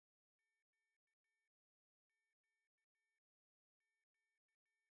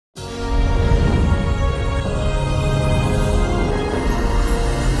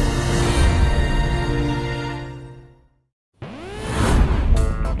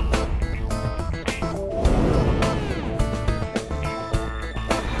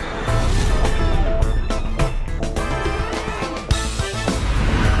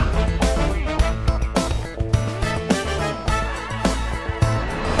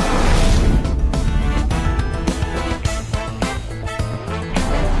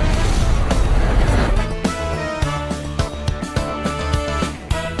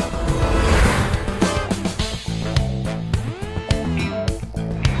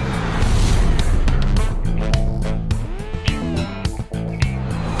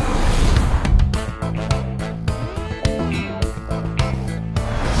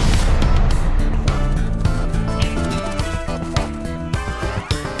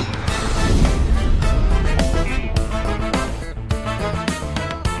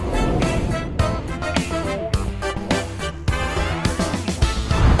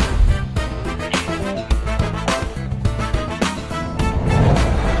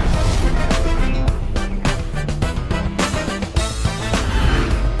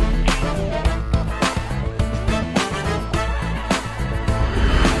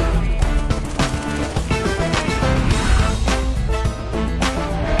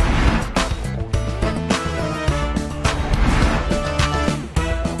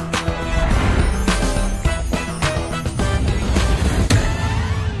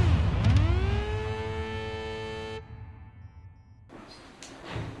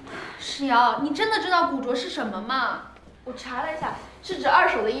诗瑶，你真的知道古着是什么吗？我查了一下，是指二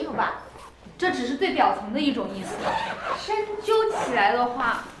手的衣服吧？这只是最表层的一种意思，深究起来的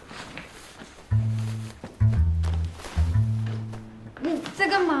话，你在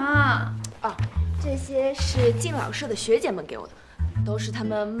干嘛？啊，这些是敬老社的学姐们给我的，都是他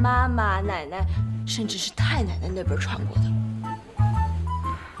们妈妈、奶奶，甚至是太奶奶那辈穿过的。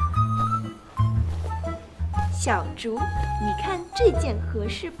小竹，你看这件合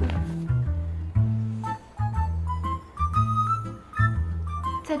适不？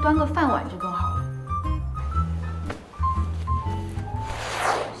再端个饭碗就更好了。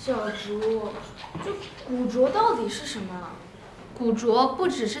小竹，这古着到底是什么？古着不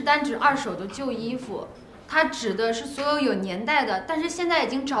只是单指二手的旧衣服，它指的是所有有年代的，但是现在已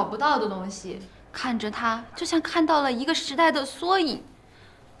经找不到的东西。看着它，就像看到了一个时代的缩影，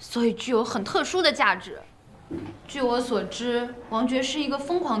所以具有很特殊的价值。据我所知，王爵是一个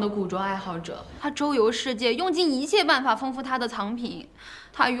疯狂的古着爱好者，他周游世界，用尽一切办法丰富他的藏品。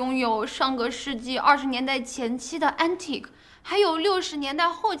他拥有上个世纪20年代前期的 antique， 还有60年代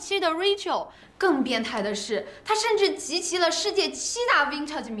后期的 Rachel。更变态的是，他甚至集齐了世界7大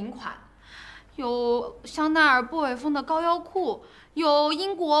vintage 名款，有香奈儿波尾风的高腰裤，有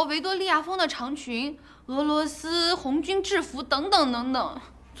英国维多利亚风的长裙，俄罗斯红军制服等等等等。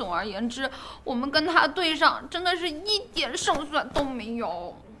总而言之，我们跟他对上，真的是一点胜算都没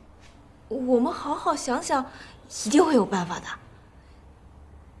有。我们好好想想，一定会有办法的。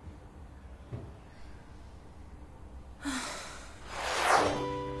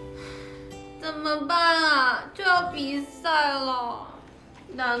怎么办啊？就要比赛了，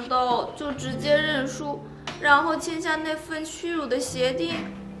难道就直接认输，然后签下那份屈辱的协定？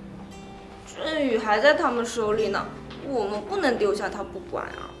振宇还在他们手里呢，我们不能丢下他不管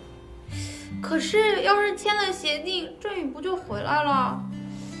啊。可是要是签了协定，振宇不就回来了？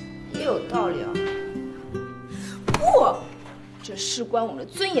也有道理啊。不，这事关我们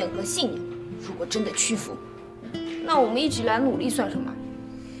的尊严和信念。如果真的屈服，那我们一起来努力算什么？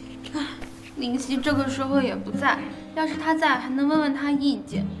唉，林夕这个时候也不在，要是他在，还能问问他意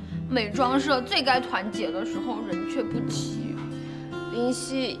见。美妆社最该团结的时候，人却不齐。林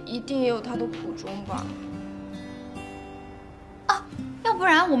夕一定也有他的苦衷吧？啊，要不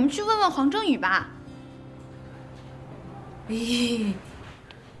然我们去问问黄政宇吧。咦，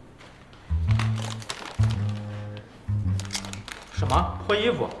什么破衣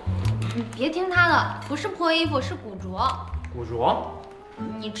服？你别听他的，不是破衣服，是古着。古着？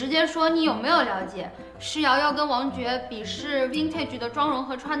你直接说你有没有了解？诗瑶要跟王爵比试 vintage 的妆容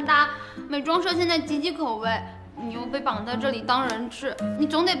和穿搭，美妆社现在岌岌可危，你又被绑在这里当人质，你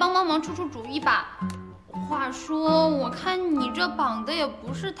总得帮忙出出主意吧。话说，我看你这绑的也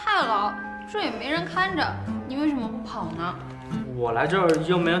不是太牢，这也没人看着，你为什么不跑呢？我来这儿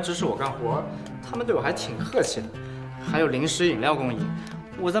又没人指使我干活，他们对我还挺客气的，还有零食饮料供应。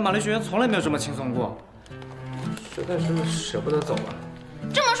我在玛丽学院从来没有这么轻松过，实在是舍不得走啊。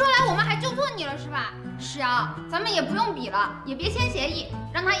这么说来，我们还救错你了是吧？诗瑶，咱们也不用比了，也别签协议，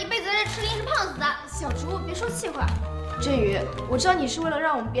让他一辈子在这吃零食胖死的。小竹，别说气话。振宇，我知道你是为了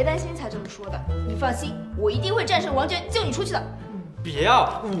让我们别担心才这么说的，你放心，我一定会战胜王爵，救你出去的。别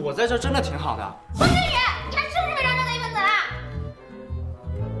啊，我在这真的挺好的。黄振宇，你还是不是美妆社的一份子啦？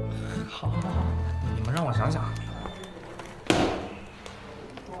好，你们让我想想。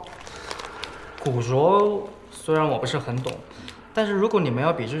古着虽然我不是很懂，但是如果你们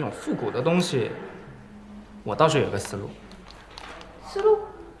要比这种复古的东西，我倒是有个思路。思路？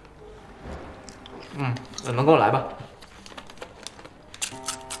你们跟我来吧。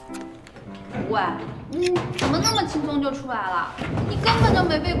喂，你怎么那么轻松就出来了？你根本就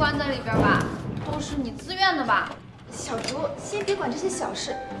没被关在里边吧？都是你自愿的吧？小竹，先别管这些小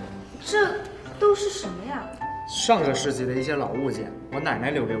事，这都是什么呀？上个世纪的一些老物件，我奶奶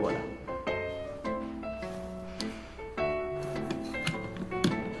留给我的。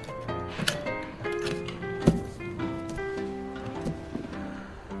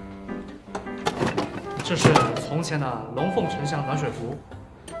这是从前的龙凤呈祥暖水壶，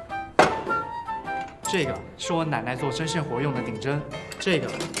这个是我奶奶做针线活用的顶针，这个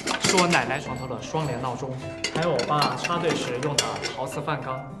是我奶奶床头的双联闹钟，还有我爸插队时用的陶瓷饭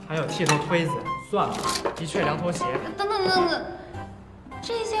缸，还有剃头推子、算盘、的确凉拖鞋。等等，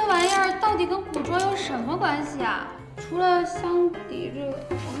这些玩意儿到底跟古着有什么关系啊？除了箱底这个，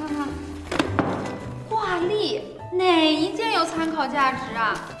我看看，挂历哪一件有参考价值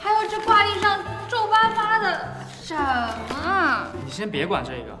啊？还有这挂历上皱巴巴的什么啊？你先别管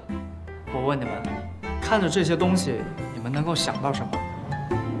这个，我问你们，看着这些东西，你们能够想到什么？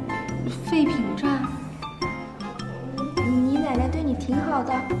废品站。你奶奶对你挺好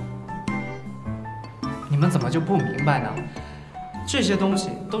的。你们怎么就不明白呢？这些东西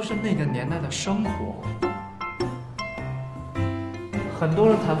都是那个年代的生活。很多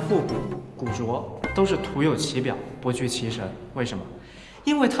人弹复古、古着，都是徒有其表，不具其神。为什么？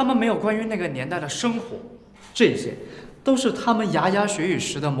因为他们没有关于那个年代的生活，这些都是他们牙牙学语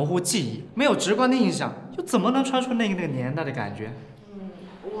时的模糊记忆，没有直观的印象，又怎么能穿出那个年代的感觉？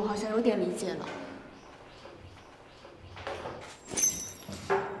我好像有点理解了。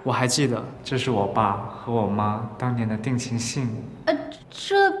我还记得，这是我爸和我妈当年的定情信物。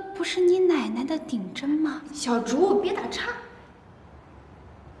这不是你奶奶的顶针吗？小竹，别打岔。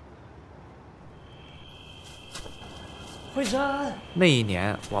慧珍，那一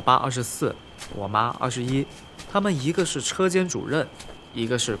年，我爸24，我妈21，他们一个是车间主任，一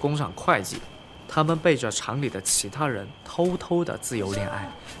个是工厂会计。他们背着厂里的其他人偷偷的自由恋爱，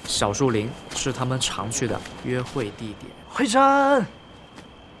小树林是他们常去的约会地点。慧珍，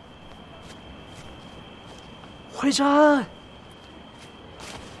慧珍，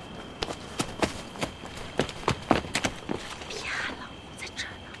别喊了，我在这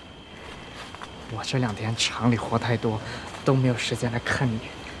儿呢。我这2天厂里活太多，都没有时间来看你。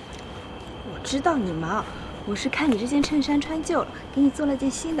我知道你忙，我是看你这件衬衫穿旧了，给你做了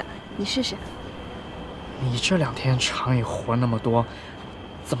件新的，你试试。你这2天厂里活那么多，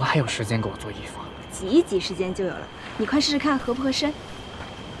怎么还有时间给我做衣服啊？挤一挤时间就有了，你快试试看合不合身。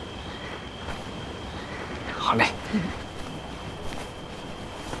好嘞。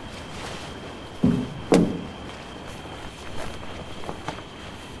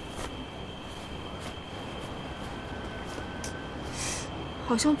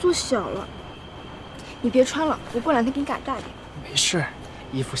好像做小了，你别穿了，我过2天给你改大点。没事，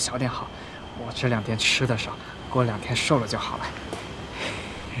衣服小点好。我这2天吃的少，过2天瘦了就好了。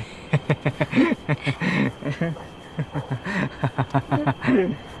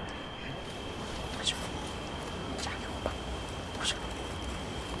嫁给我吧，不是，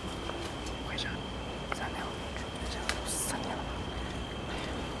慧珍，咱俩处对象都3年了吧？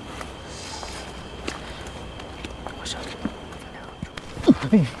不是，咱俩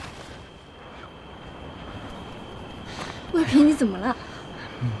魏平，你怎么了？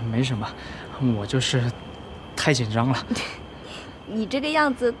没什么，我就是太紧张了。你这个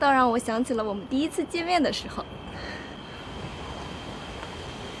样子倒让我想起了我们第一次见面的时候。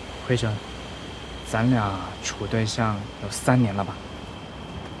慧珍，咱俩处对象有3年了吧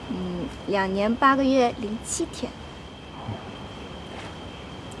？2年8个月07天。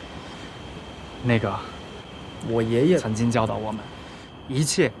那个，我爷爷曾经教导我们，一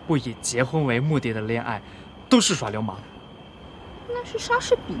切不以结婚为目的的恋爱，都是耍流氓。那是莎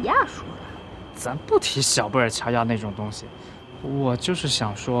士比亚说的。咱不提小布尔乔亚那种东西，我就是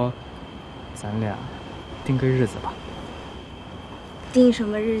想说，咱俩定个日子吧。定什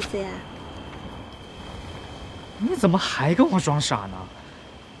么日子呀？你怎么还跟我装傻呢？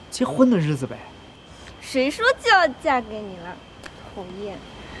结婚的日子呗。谁说就要嫁给你了？讨厌。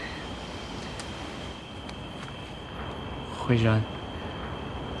慧珍，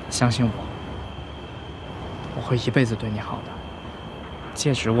相信我，我会一辈子对你好的。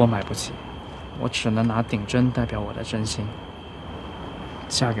戒指我买不起，我只能拿顶针代表我的真心。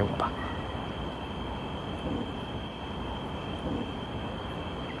嫁给我吧。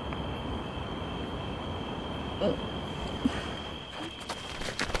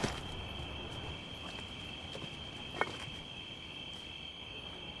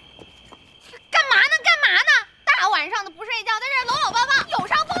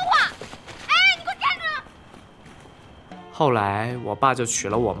后来我爸就娶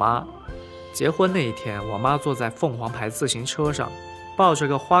了我妈。结婚那一天，我妈坐在凤凰牌自行车上，抱着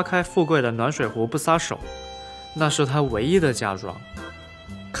个花开富贵的暖水壶不撒手，那是她唯一的嫁妆。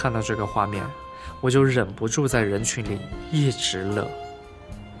看到这个画面，我就忍不住在人群里一直乐。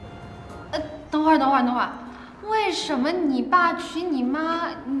等会儿，为什么你爸娶你妈，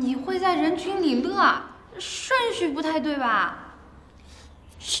你会在人群里乐啊？顺序不太对吧？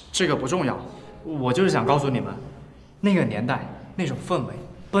这个不重要，我就是想告诉你们，那个年代那种氛围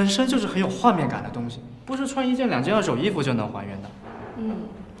本身就是很有画面感的东西，不是穿1件2件2手衣服就能还原的。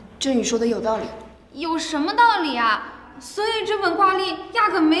振宇说的有道理。有什么道理啊？所以这本挂历压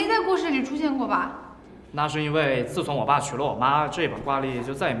根没在故事里出现过吧？那是因为自从我爸娶了我妈，这本挂历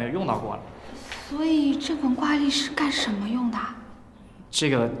就再也没有用到过了。所以这本挂历是干什么用的？这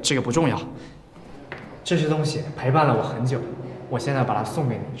个不重要，这些东西陪伴了我很久，我现在把它送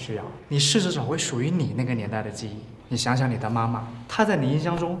给你，需要你试着找回属于你那个年代的记忆。你想想你的妈妈，她在你印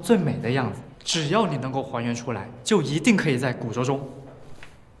象中最美的样子，只要你能够还原出来，就一定可以在古着中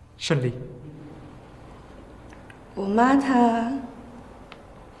胜利。我妈她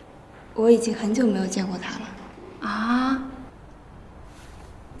我已经很久没有见过他了。啊？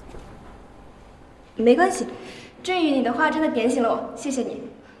没关系，振宇，你的话真的点醒了我，谢谢你。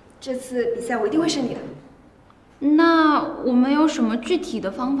这次比赛我一定会胜利的。那我们有什么具体的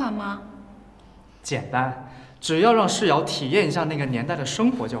方法吗？简单，只要让世瑶体验一下那个年代的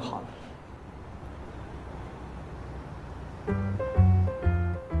生活就好了。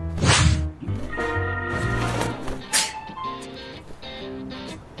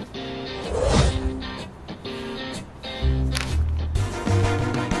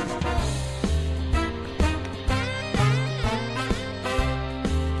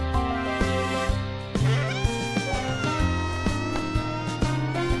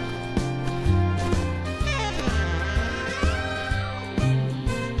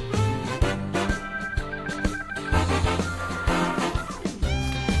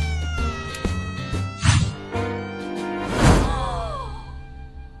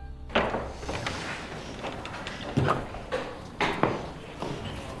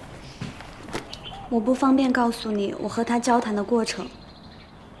我不方便告诉你我和他交谈的过程，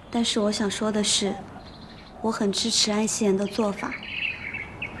但是我想说的是，我很支持安熙妍的做法。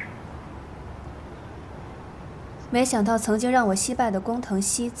没想到曾经让我惜败的工藤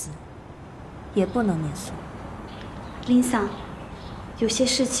希子，也不能免俗。林桑，有些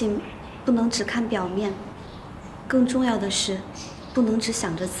事情不能只看表面，更重要的是，不能只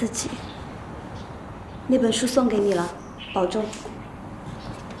想着自己。那本书送给你了，保重。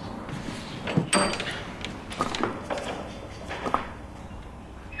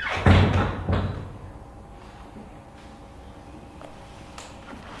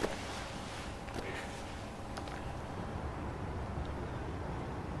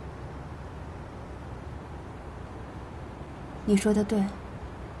你说的对，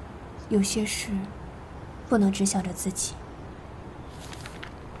有些事不能只想着自己。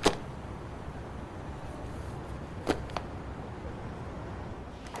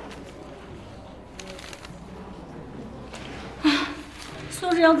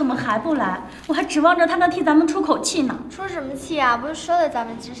宋世瑶怎么还不来？我还指望着他能替咱们出口气呢。出什么气啊？不是说了咱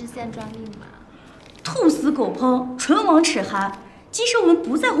们知识线专利吗？兔死狗烹，唇亡齿寒。即使我们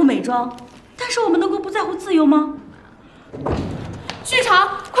不在乎美妆，但是我们能够不在乎自由吗？剧场，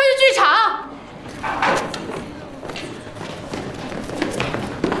快去剧场！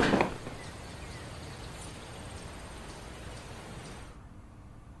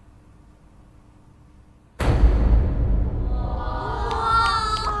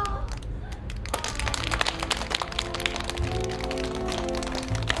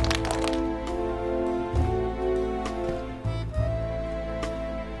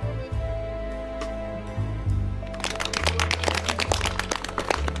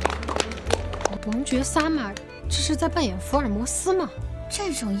王爵撒马，这是在扮演福尔摩斯吗？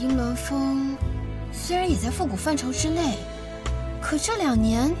这种英伦风虽然也在复古范畴之内，可这2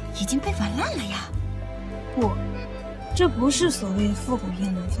年已经被玩烂了呀。不，这不是所谓的复古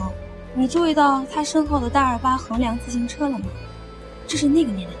英伦风。你注意到他身后的大28横梁自行车了吗？这是那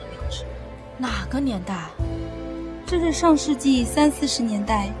个年代的标志。哪个年代？这是上世纪30、40年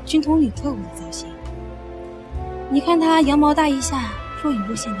代军统女特务的造型。你看他羊毛大衣下若隐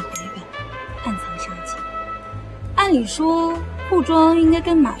若现的回本，暗藏杀机。按理说裤装应该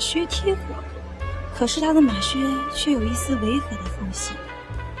跟马靴贴合，可是他的马靴却有一丝违和的缝隙，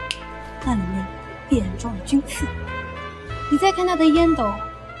那里面必然装了军刺。你再看他的烟斗，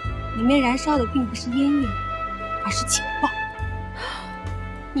里面燃烧的并不是烟叶，而是情报。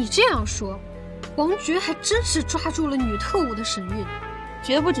你这样说，王爵还真是抓住了女特务的神韵。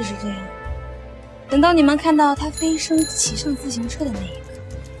绝不只是这样，等到你们看到他飞身骑上自行车的那一刻，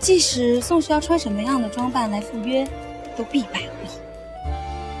即使宋世瑶穿什么样的装扮来赴约，都必败无疑。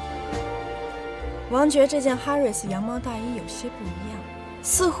王爵这件哈瑞斯羊毛大衣有些不一样，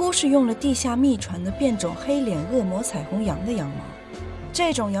似乎是用了地下秘传的变种黑脸恶魔彩虹羊的羊毛。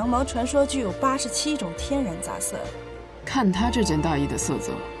这种羊毛传说具有87种天然杂色。看他这件大衣的色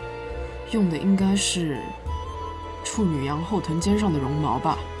泽，用的应该是处女羊后臀尖上的绒毛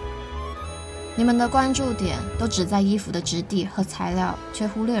吧。你们的关注点都只在衣服的质地和材料，却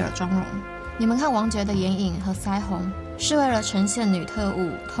忽略了妆容。你们看王爵的眼影和腮红，是为了呈现女特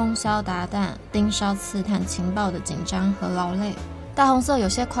务通宵达旦、盯梢刺探情报的紧张和劳累。大红色有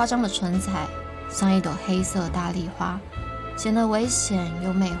些夸张的唇彩，像一朵黑色大丽花，显得危险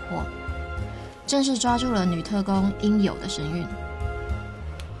又魅惑，正是抓住了女特工应有的神韵。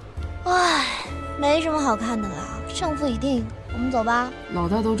唉，没什么好看的啦，胜负已定，我们走吧。老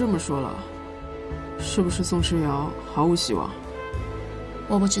大都这么说了，是不是宋世瑶毫无希望？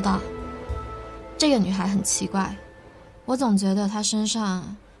我不知道，这个女孩很奇怪，我总觉得她身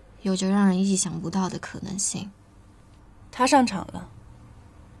上有着让人意想不到的可能性。他上场了。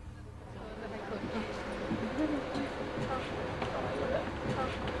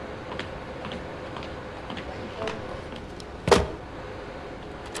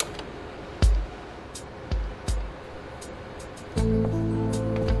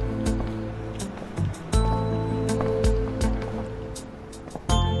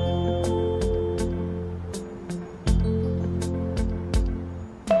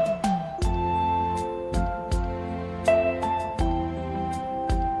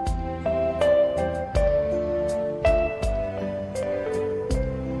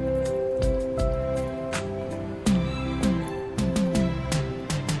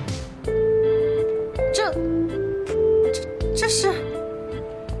这是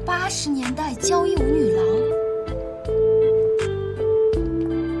80年代交谊舞女郎。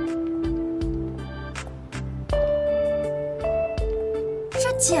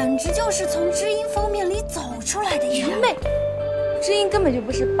这简直就是从知音封面里走出来的呀！愚昧，知音根本就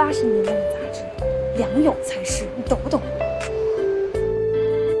不是80年代的杂志，梁咏才是，你懂不懂？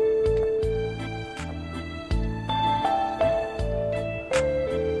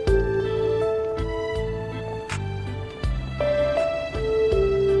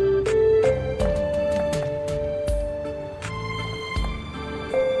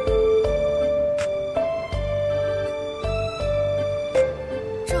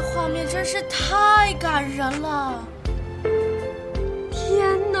真是太感人了！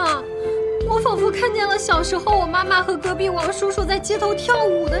天哪，我仿佛看见了小时候我妈妈和隔壁王叔叔在街头跳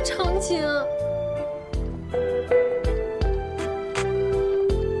舞的场景。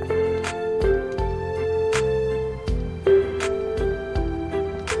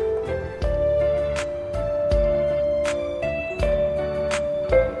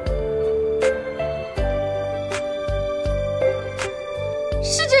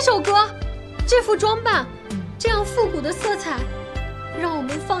是这首歌，这副装扮，这样复古的色彩，让我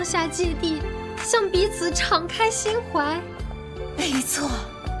们放下芥蒂，向彼此敞开心怀。没错，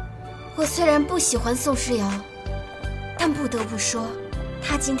我虽然不喜欢宋诗瑶，但不得不说，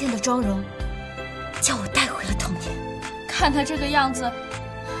她今天的妆容，叫我带回了童年。看她这个样子，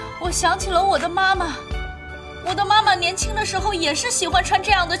我想起了我的妈妈。我的妈妈年轻的时候也是喜欢穿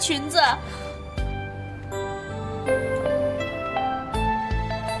这样的裙子。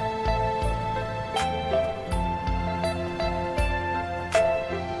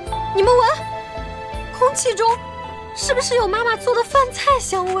你们闻，空气中是不是有妈妈做的饭菜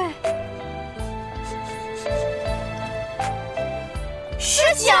香味？是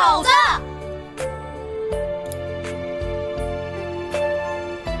饺子。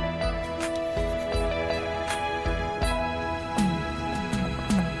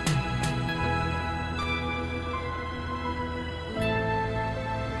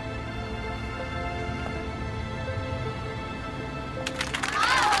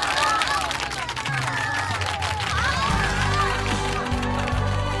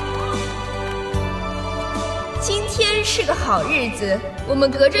今天是个好日子，我们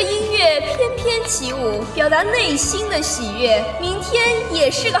隔着音乐翩翩起舞，表达内心的喜悦。明天也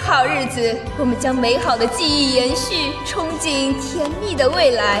是个好日子，我们将美好的记忆延续，憧憬甜蜜的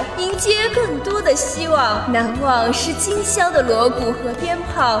未来，迎接更多的希望。难忘是今宵的锣鼓和鞭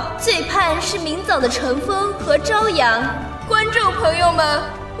炮，最盼是明早的晨风和朝阳。观众朋友们，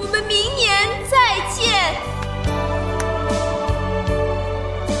我们明年再见。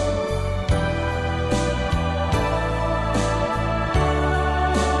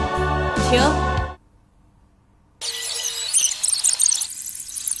停！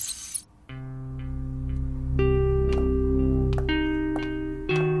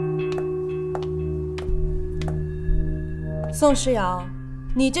宋诗瑶，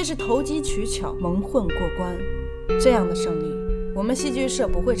你这是投机取巧、蒙混过关，这样的胜利，我们戏剧社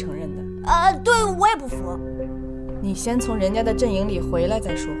不会承认的。对，我也不服。你先从人家的阵营里回来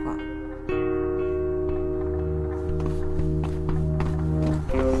再说话。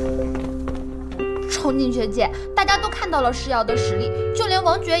冲劲学姐，大家都看到了诗瑶的实力，就连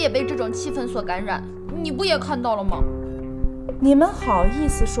王爵也被这种气氛所感染，你不也看到了吗？你们好意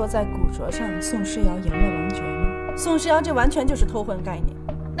思说在古着上宋诗瑶赢了王爵吗？宋诗瑶这完全就是偷换概念。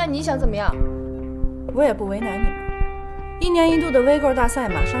那你想怎么样？我也不为难你们。1年1度的微购大赛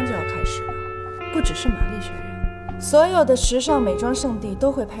马上就要开始了，不只是玛丽学院，所有的时尚美妆圣地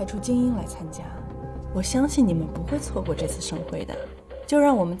都会派出精英来参加。我相信你们不会错过这次盛会的，就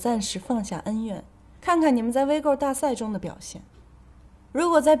让我们暂时放下恩怨，看看你们在微购大赛中的表现。如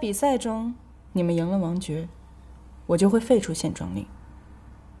果在比赛中你们赢了王爵，我就会废除限妆令，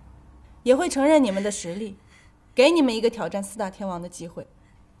也会承认你们的实力，给你们一个挑战4大天王的机会。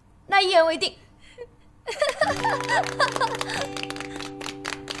那一言为定。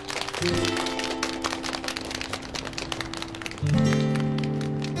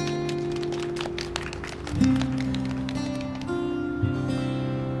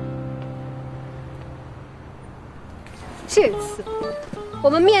这次我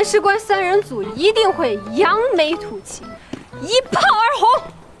们面试官3人组一定会扬眉吐气，一炮而红。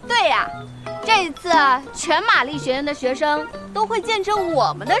对呀，这一次全玛丽学院的学生都会见证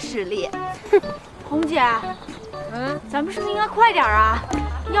我们的实力。红姐，咱们是不是应该快点啊？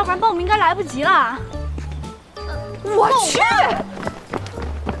要不然报名该来不及了。我去！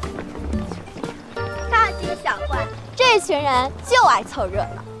大惊小怪，这群人就爱凑热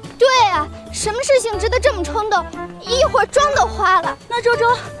闹。对啊，什么事情值得这么冲动？一会儿妆都花了。那周周，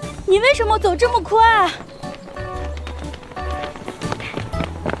你为什么走这么快？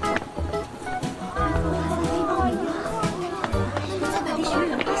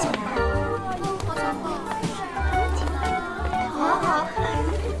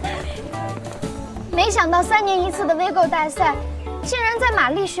没想到3年1次的 Vigo 大赛，竟然在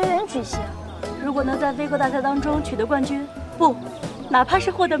玛丽学园举行。如果能在 Vigo 大赛当中取得冠军，不，哪怕是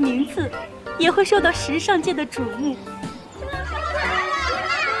获得名次，也会受到时尚界的瞩目。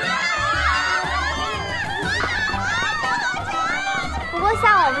不过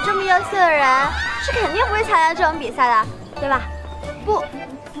像我们这么优秀的人，是肯定不会参加这种比赛的，对吧？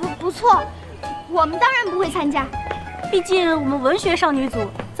不错，我们当然不会参加。毕竟我们文学少女组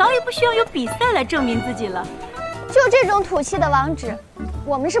早已不需要有比赛来证明自己了。就这种土气的网址，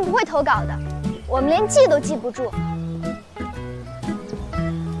我们是不会投稿的，我们连记都记不住。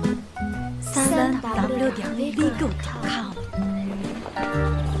3w.vigo.com。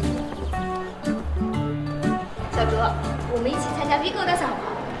小卓，我们一起参加 Vigo 大赛好不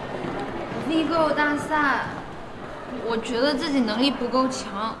好？Vigo 大赛，我觉得自己能力不够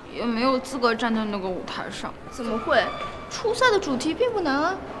强，也没有资格站在那个舞台上。怎么会？初赛的主题并不难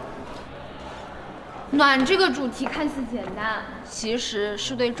啊。暖这个主题看似简单，其实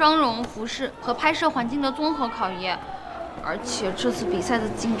是对妆容、服饰和拍摄环境的综合考验。而且这次比赛的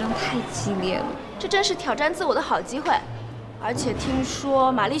竞争太激烈了，这真是挑战自我的好机会。而且听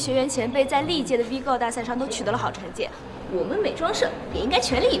说玛丽学园前辈在历届的 Vigo 大赛上都取得了好成绩，我们美妆社也应该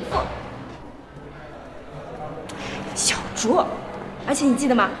全力以赴。小卓，而且你记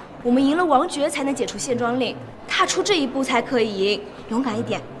得吗？我们赢了王爵才能解除限妆令，踏出这一步才可以赢。勇敢一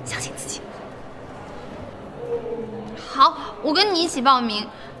点，相信自己。好，我跟你一起报名，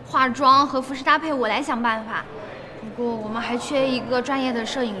化妆和服饰搭配我来想办法。不过我们还缺一个专业的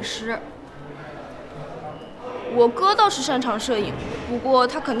摄影师。我哥倒是擅长摄影，不过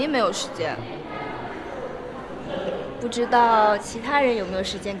他肯定没有时间。不知道其他人有没有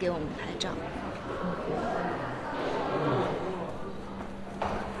时间给我们拍照？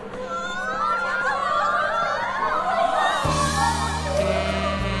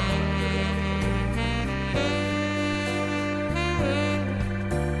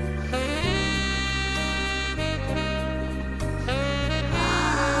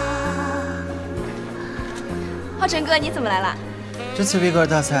浩辰哥，你怎么来了？这次 Vigo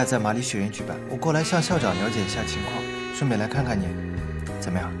大赛在玛丽学院举办，我过来向校长了解一下情况，顺便来看看你。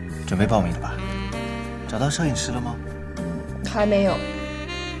怎么样，准备报名了吧？找到摄影师了吗？还没有。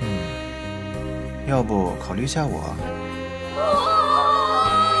要不考虑一下我？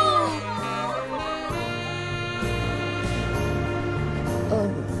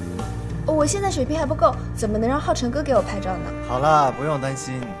我现在水平还不够，怎么能让浩辰哥给我拍照呢？好了，不用担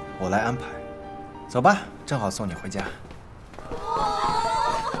心，我来安排。走吧，正好送你回家。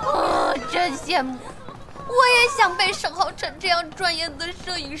真羡慕，我也想被沈浩辰这样专业的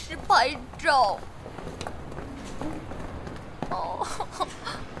摄影师拍照。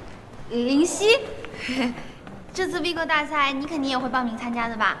林夕，这次 Vigo 大赛你肯定也会报名参加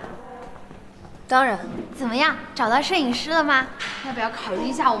的吧？当然。怎么样，找到摄影师了吗？要不要考虑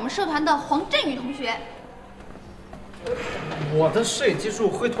一下我们社团的黄振宇同学？我的摄影技术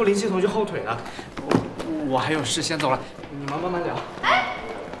会拖林夕同学后腿的，我还有事先走了，你们慢慢聊。哎，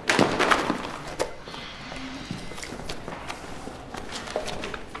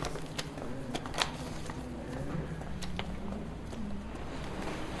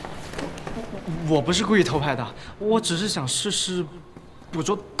我不是故意偷拍的，我只是想试试捕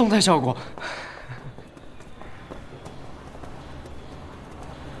捉动态效果。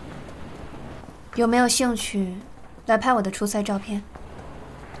有没有兴趣来拍我的初赛照片？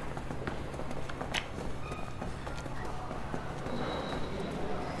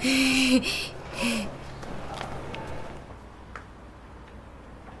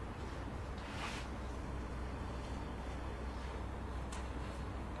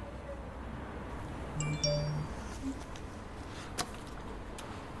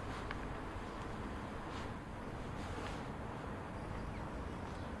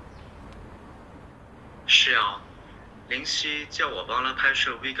诗瑶，林夕叫我帮他拍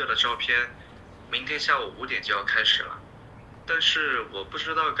摄 V 哥的照片，明天下午5点就要开始了。但是我不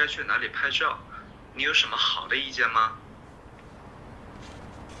知道该去哪里拍照，你有什么好的意见吗？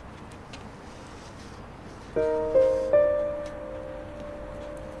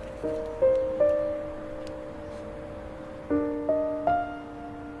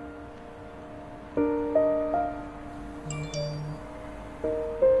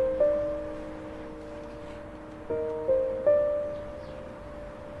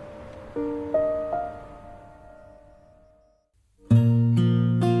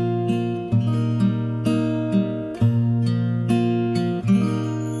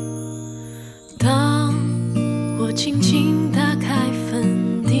轻轻打开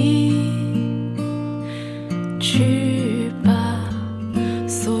粉底，去把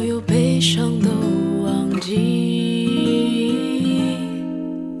所有悲伤都忘记。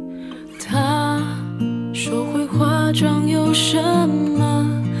他说会化妆有什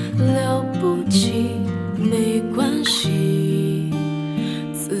么了不起？没关系，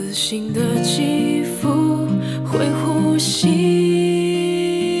自信的肌肤会呼吸。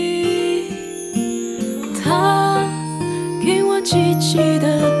积极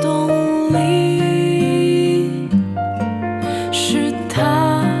的动力，是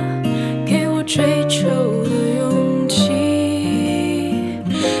他给我追求的勇气。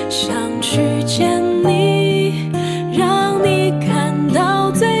想去见你，让你看到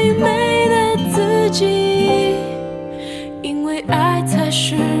最美的自己，因为爱才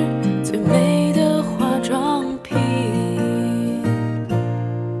是最美的化妆品。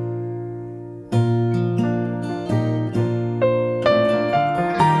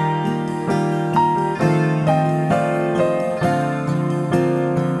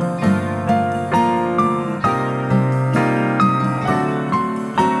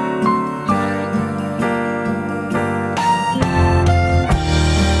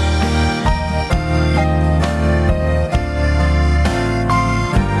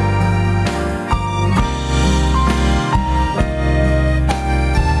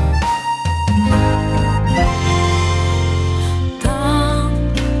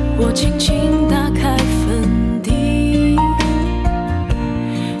我轻轻